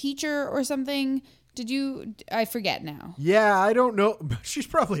maybe a teacher or something. I forget now. Yeah, I don't know. She's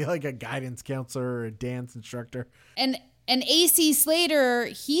probably like a guidance counselor or a dance instructor. And AC Slater,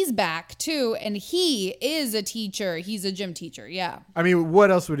 he's back too, and he is a teacher. He's a gym teacher, yeah. I mean,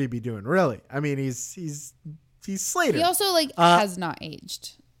 what else would he be doing, really? I mean, he's Slater. He also has not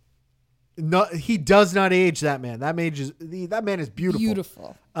aged. No, he does not age. That man. That man is beautiful.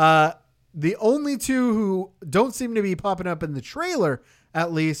 Beautiful. The only two who don't seem to be popping up in the trailer,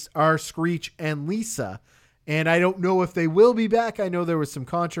 at least, are Screech and Lisa, and I don't know if they will be back. I know there was some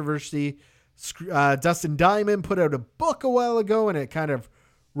controversy. Dustin Diamond put out a book a while ago, and it kind of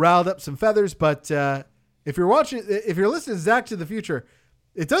riled up some feathers. But if you're listening to Zach to the Future,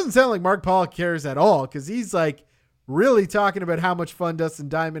 it doesn't sound like Mark Paul cares at all, because he's like really talking about how much fun Dustin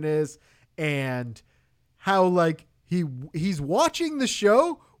Diamond is and how like he's watching the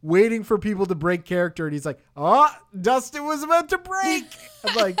show, waiting for people to break character, and he's like, "Oh, Dustin was about to break."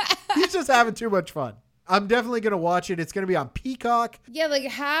 I'm like, he's just having too much fun. I'm definitely going to watch it. It's going to be on Peacock. Yeah, like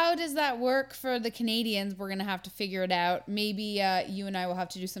how does that work for the Canadians? We're going to have to figure it out. Maybe you and I will have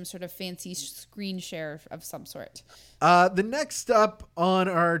to do some sort of fancy screen share of some sort. The next up on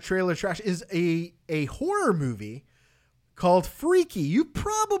our trailer trash is a horror movie called Freaky. You've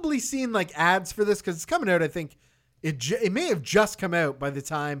probably seen like ads for this because it's coming out. I think it may have just come out by the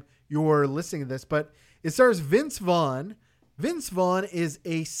time you're listening to this, but it stars Vince Vaughn. Vince Vaughn is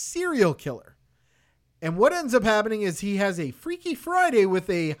a serial killer. And what ends up happening is he has a Freaky Friday with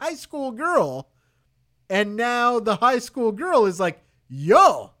a high school girl. And now the high school girl is like,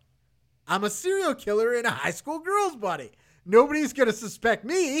 yo, I'm a serial killer in a high school girl's body. Nobody's going to suspect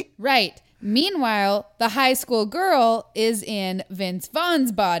me. Right. Meanwhile, the high school girl is in Vince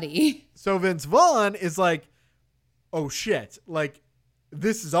Vaughn's body. So Vince Vaughn is like, oh shit, like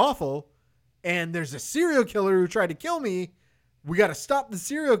this is awful. And there's a serial killer who tried to kill me. We got to stop the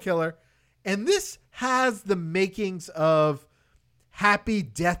serial killer. And this has the makings of Happy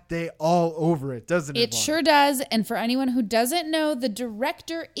Death Day all over it, doesn't it? It sure does. And for anyone who doesn't know, the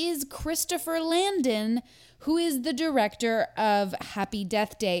director is Christopher Landon, who is the director of Happy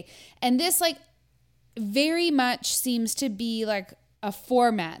Death Day. And this like very much seems to be like a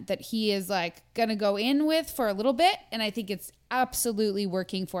format that he is like going to go in with for a little bit. And I think it's absolutely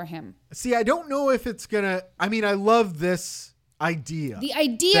working for him. See, I don't know if it's going to, I mean, I love this idea. The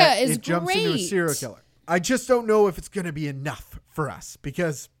idea is it jumps great. into a serial killer. I just don't know if it's going to be enough for us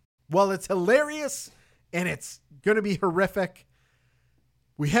because while it's hilarious and it's going to be horrific,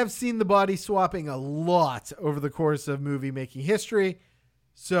 we have seen the body swapping a lot over the course of movie making history.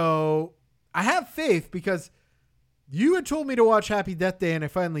 So I have faith because you had told me to watch Happy Death Day and I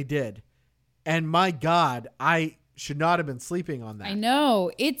finally did. And my God, I should not have been sleeping on that. I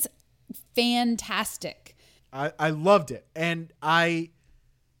know. It's fantastic. I loved it. And I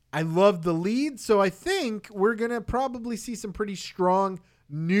loved the lead. So I think we're going to probably see some pretty strong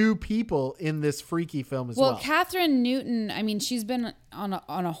new people in this Freaky film as well. Well, Catherine Newton, I mean, she's been on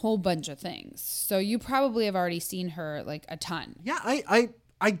a whole bunch of things. So you probably have already seen her like a ton. Yeah, I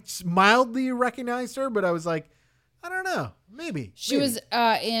mildly recognized her, but I was like, I don't know. Maybe. She was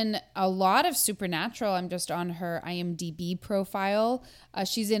in a lot of Supernatural. I'm just on her IMDb profile.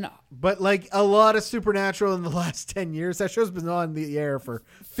 She's in... But like a lot of Supernatural in the last 10 years. That show's been on the air for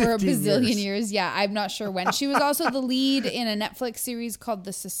 15 For a bazillion years. Yeah, I'm not sure when. She was also the lead in a Netflix series called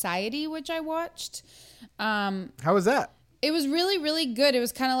The Society, which I watched. How was that? It was really, really good. It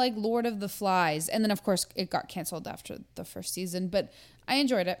was kind of like Lord of the Flies. And then, of course, it got canceled after the first season. But I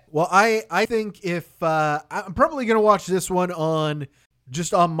enjoyed it. Well, I think if I'm probably going to watch this one on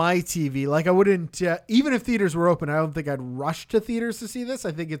my TV. Like I wouldn't, even if theaters were open, I don't think I'd rush to theaters to see this.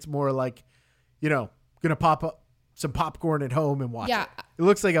 I think it's more like, going to pop up some popcorn at home and watch it. It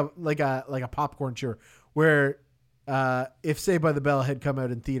looks like a popcorn chewer where if Saved by the Bell had come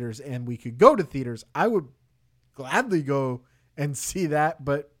out in theaters and we could go to theaters, I would gladly go and see that.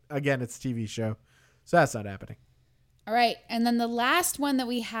 But again, it's a TV show. So that's not happening. All right. And then the last one that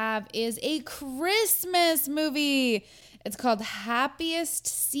we have is a Christmas movie. It's called Happiest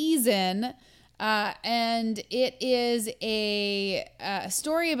Season. And it is a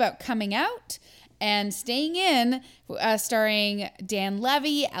story about coming out and staying in, starring Dan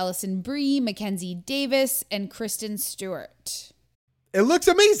Levy, Alison Brie, Mackenzie Davis, and Kristen Stewart. it looks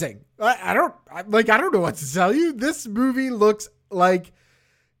amazing. I don't know what to tell you. This movie looks like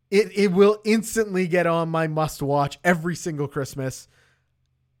it will instantly get on my must watch every single Christmas.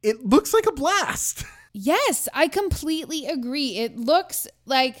 It looks like a blast. Yes, I completely agree. It looks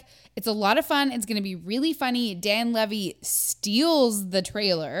like it's a lot of fun. It's going to be really funny. Dan Levy steals the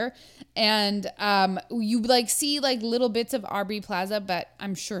trailer, and you like see like little bits of Aubrey Plaza, but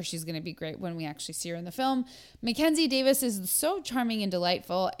I'm sure she's going to be great when we actually see her in the film. Mackenzie Davis is so charming and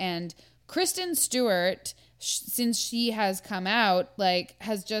delightful, and Kristen Stewart, since she has come out, like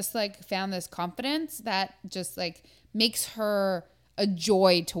has just like found this confidence that just like makes her a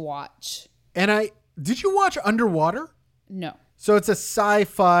joy to watch. And did you watch Underwater? No. So it's a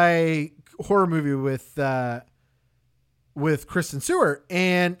sci-fi horror movie with Kristen Stewart,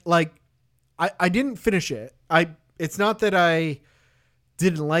 and like I didn't finish it. It's not that I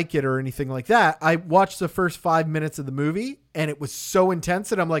didn't like it or anything like that. I watched the first 5 minutes of the movie and it was so intense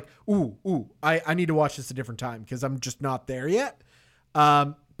that I'm like, I need to watch this a different time because I'm just not there yet.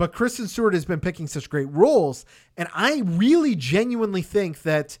 But Kristen Stewart has been picking such great roles, and I really genuinely think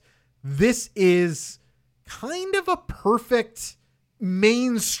that this is kind of a perfect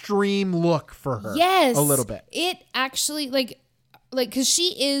mainstream look for her. Yes. A little bit. It actually like because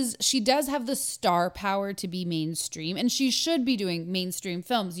she does have the star power to be mainstream, and she should be doing mainstream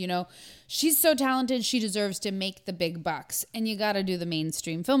films. You know, she's so talented. She deserves to make the big bucks, and you got to do the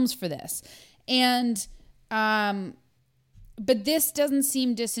mainstream films for this. And, but this doesn't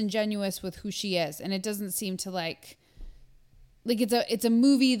seem disingenuous with who she is. And it doesn't seem to like it's a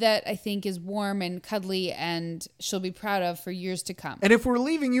movie that I think is warm and cuddly and she'll be proud of for years to come. And if we're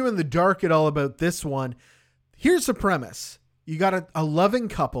leaving you in the dark at all about this one, here's the premise. You got a loving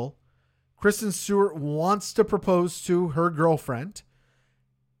couple. Kristen Stewart wants to propose to her girlfriend.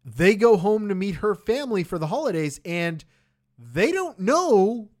 They go home to meet her family for the holidays, and they don't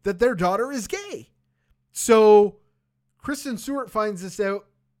know that their daughter is gay. So Kristen Stewart finds this out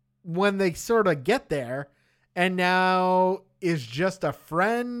when they sort of get there, and now is just a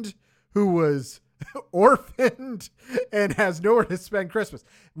friend who was orphaned and has nowhere to spend Christmas.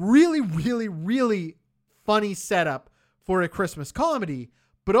 Really, really, really funny setup for a Christmas comedy,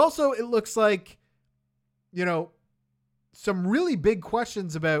 but also it looks like, you know, some really big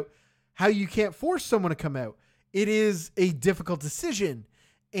questions about how you can't force someone to come out. It is a difficult decision,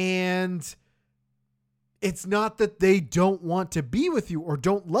 and it's not that they don't want to be with you or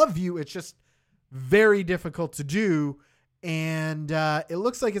don't love you. It's just very difficult to do. And it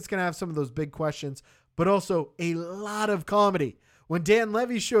looks like it's going to have some of those big questions, but also a lot of comedy. When Dan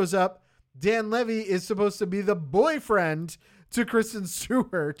Levy shows up, Dan Levy is supposed to be the boyfriend to Kristen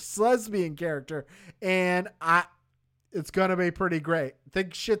Stewart's lesbian character. And it's going to be pretty great.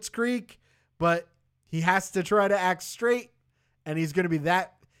 Think Schitt's Creek, but he has to try to act straight. And he's going to be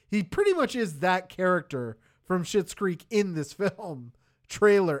that. He pretty much is that character from Schitt's Creek in this film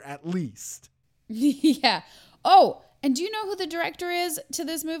trailer, at least. Yeah. Oh, and do you know who the director is to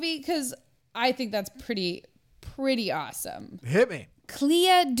this movie? Because I think that's pretty awesome. Hit me.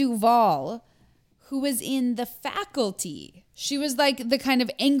 Clea Duvall, who was in The Faculty. She was like the kind of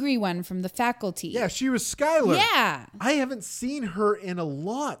angry one from The Faculty. Yeah, she was Skylar. Yeah. I haven't seen her in a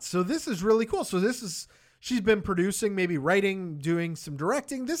lot, so this is really cool. So she's been producing, maybe writing, doing some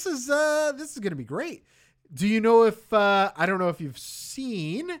directing. This is going to be great. Do you know if I don't know if you've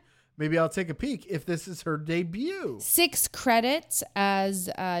seen, maybe I'll take a peek, if this is her debut. 6 credits as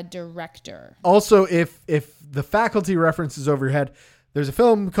a director. Also, if The Faculty reference is over your head, there's a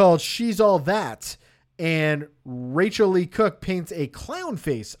film called She's All That, and Rachel Lee Cook paints a clown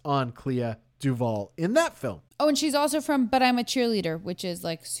face on Clea Duvall in that film. Oh, and she's also from But I'm a Cheerleader, which is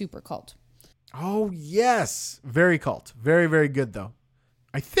like super cult. Oh, yes. Very cult. Very, very good, though.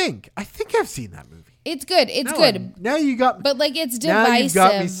 I think I've seen that movie. It's good. It's good. Now you got... But like it's divisive. Now you've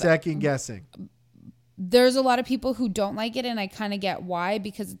got me second guessing. There's a lot of people who don't like it, and I kind of get why,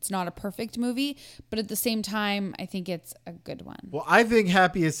 because it's not a perfect movie. But at the same time, I think it's a good one. Well, I think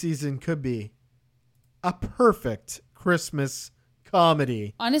Happiest Season could be a perfect Christmas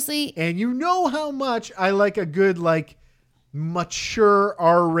comedy. Honestly. And you know how much I like a good, like, mature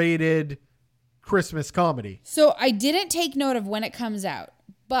R-rated Christmas comedy. So I didn't take note of when it comes out,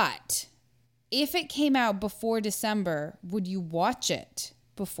 but if it came out before December, would you watch it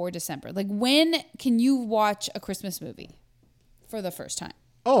before December? Like, when can you watch a Christmas movie for the first time?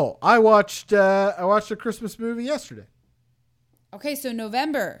 Oh, I watched a Christmas movie yesterday. Okay, so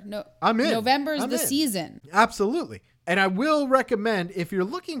November. No, I'm in. November's the season. Absolutely. And I will recommend, if you're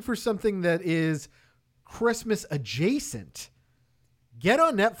looking for something that is Christmas adjacent, get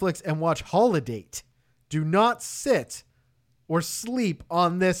on Netflix and watch Holidate. Do not sit or sleep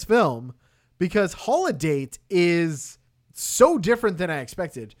on this film because Holidate is so different than I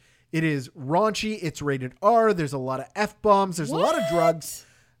expected. It is raunchy. It's rated R. There's a lot of F-bombs. There's a lot of drugs.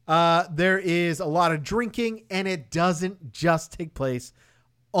 There is a lot of drinking, and it doesn't just take place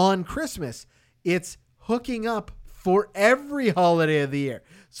on Christmas. It's hooking up for every holiday of the year.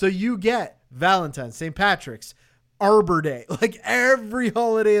 So you get Valentine's, St. Patrick's, Arbor Day. Like every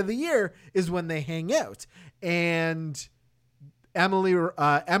holiday of the year is when they hang out. And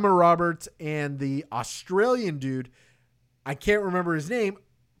Emma Roberts and the Australian dude, I can't remember his name,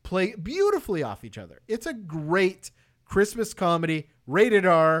 play beautifully off each other. It's a great Christmas comedy, rated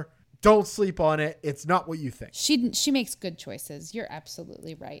R. Don't sleep on it. It's not what you think. She makes good choices. You're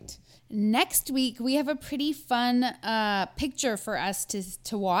absolutely right. Next week, we have a pretty fun picture for us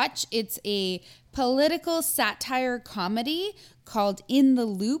to watch. It's a political satire comedy called In the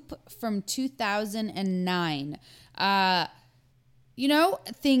Loop from 2009.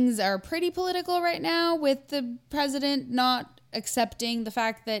 Things are pretty political right now with the president not accepting the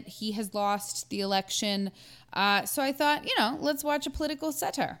fact that he has lost the election. So I thought, let's watch a political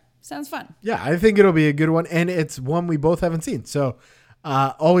satire. Sounds fun. Yeah, I think it'll be a good one. And it's one we both haven't seen. So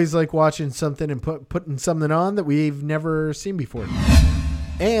always like watching something and putting something on that we've never seen before.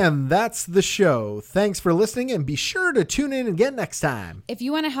 And that's the show. Thanks for listening, and be sure to tune in again next time. If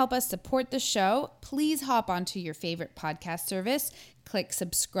you want to help us support the show, please hop onto your favorite podcast service, click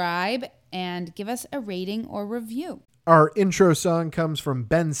subscribe, and give us a rating or review. Our intro song comes from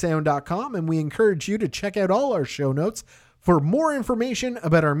bensound.com, and we encourage you to check out all our show notes for more information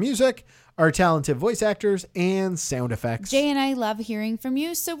about our music, our talented voice actors, and sound effects. Jay and I love hearing from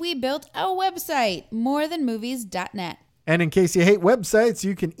you, so we built a website, morethanmovies.net. And in case you hate websites,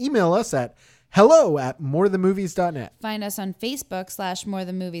 you can email us at hello@morethanmovies.net. Find us on Facebook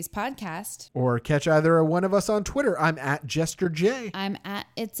 /morethanmoviespodcast. Or catch either one of us on Twitter. I'm at JesterJ. I'm at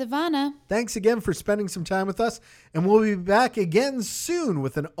It's Ivana. Thanks again for spending some time with us, and we'll be back again soon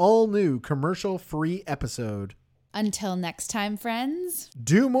with an all-new commercial-free episode. Until next time, friends.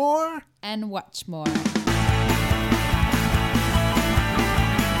 Do more and watch more.